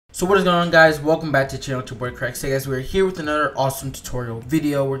So what is going on, guys? Welcome back to the channel, to boy Craig. So guys, we're here with another awesome tutorial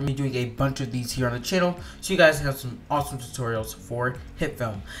video. We're going to be doing a bunch of these here on the channel, so you guys have some awesome tutorials for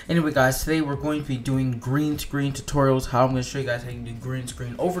Hitfilm. Anyway guys, today we're going to be doing green screen tutorials, how I'm going to show you guys how you can do green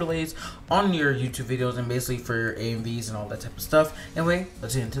screen overlays on your YouTube videos and basically for your AMVs and all that type of stuff. Anyway,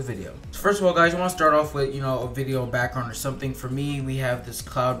 let's get into the video. So first of all, guys, you want to start off with, a video background or something. For me, we have this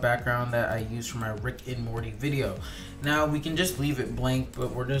cloud background that I use for my Rick and Morty video. Now we can just leave it blank,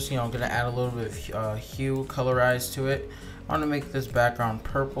 but we're just gonna add a little bit of hue colorize to it. I want to make this background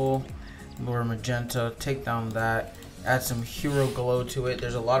purple or magenta, take down that, add some hero glow to it.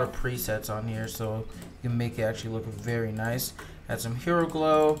 There's a lot of presets on here, so you can make it actually look very nice. Add some hero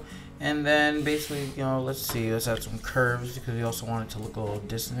glow, and then basically, let's add some curves because we also want it to look a little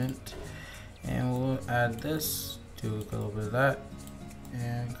dissonant. And we'll add this, do a little bit of that,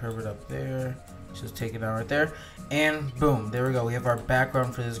 and curve it up there. Just take it down right there, and boom, there we go. We have our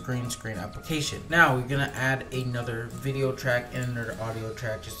background for this green screen application. Now we're gonna add another video track and another audio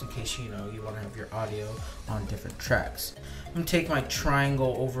track, just in case you want to have your audio on different tracks. I'm gonna take my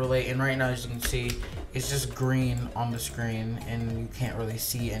triangle overlay, and right now, as you can see, it's just green on the screen and you can't really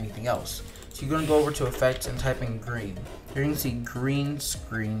see anything else. So you're gonna go over to effects and type in green. You're gonna see green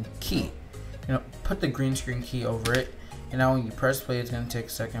screen key. Put the green screen key over it, and now when you press play, it's gonna take a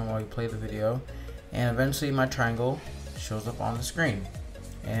second while you play the video. And eventually my triangle shows up on the screen,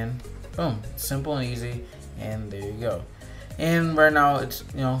 and boom, simple and easy, and there you go. And right now it's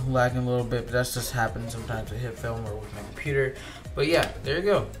lagging a little bit, but that's just happens sometimes with Hitfilm or with my computer. But yeah, there you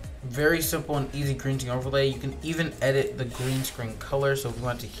go. Very simple and easy green screen overlay. You can even edit the green screen color. So if we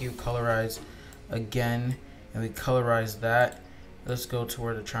want to hue colorize again, and we colorize that, let's go to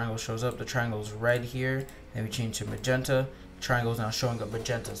where the triangle shows up. The triangle is red here, and we change to magenta. Triangle is now showing up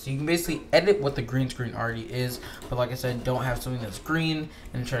magenta. So you can basically edit what the green screen already is, but like I said, don't have something that's green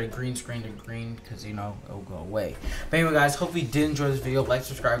and try to green screen to green, because it'll go away. But anyway guys, hopefully you did enjoy this video. Like,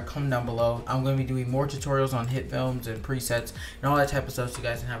 subscribe, comment down below. I'm going to be doing more tutorials on Hitfilms and presets and all that type of stuff, so you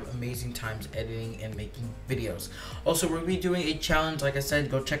guys can have amazing times editing and making videos. Also, we're going to be doing a challenge. Like I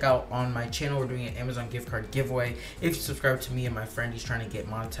said, go check out on my channel. We're doing an Amazon gift card giveaway. If you subscribe to me and my friend, he's trying to get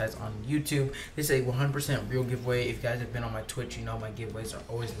monetized on YouTube. This is a 100% real giveaway. If you guys have been on my Twitch, my giveaways are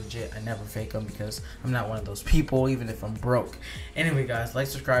always legit. I never fake them because I'm not one of those people, even if I'm broke. Anyway guys, like,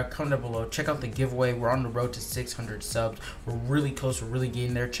 subscribe, comment down below, check out the giveaway. We're on the road to 600 subs. We're really close, we're really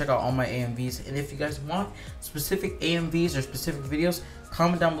getting there. Check out all my AMVs, and if you guys want specific AMVs or specific videos,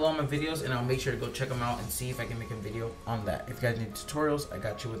 comment down below on my videos and I'll make sure to go check them out and see if I can make a video on that. If you guys need tutorials, I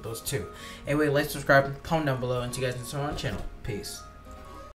got you with those too. Anyway, like, subscribe, comment down below, and see you guys next time on the channel. Peace.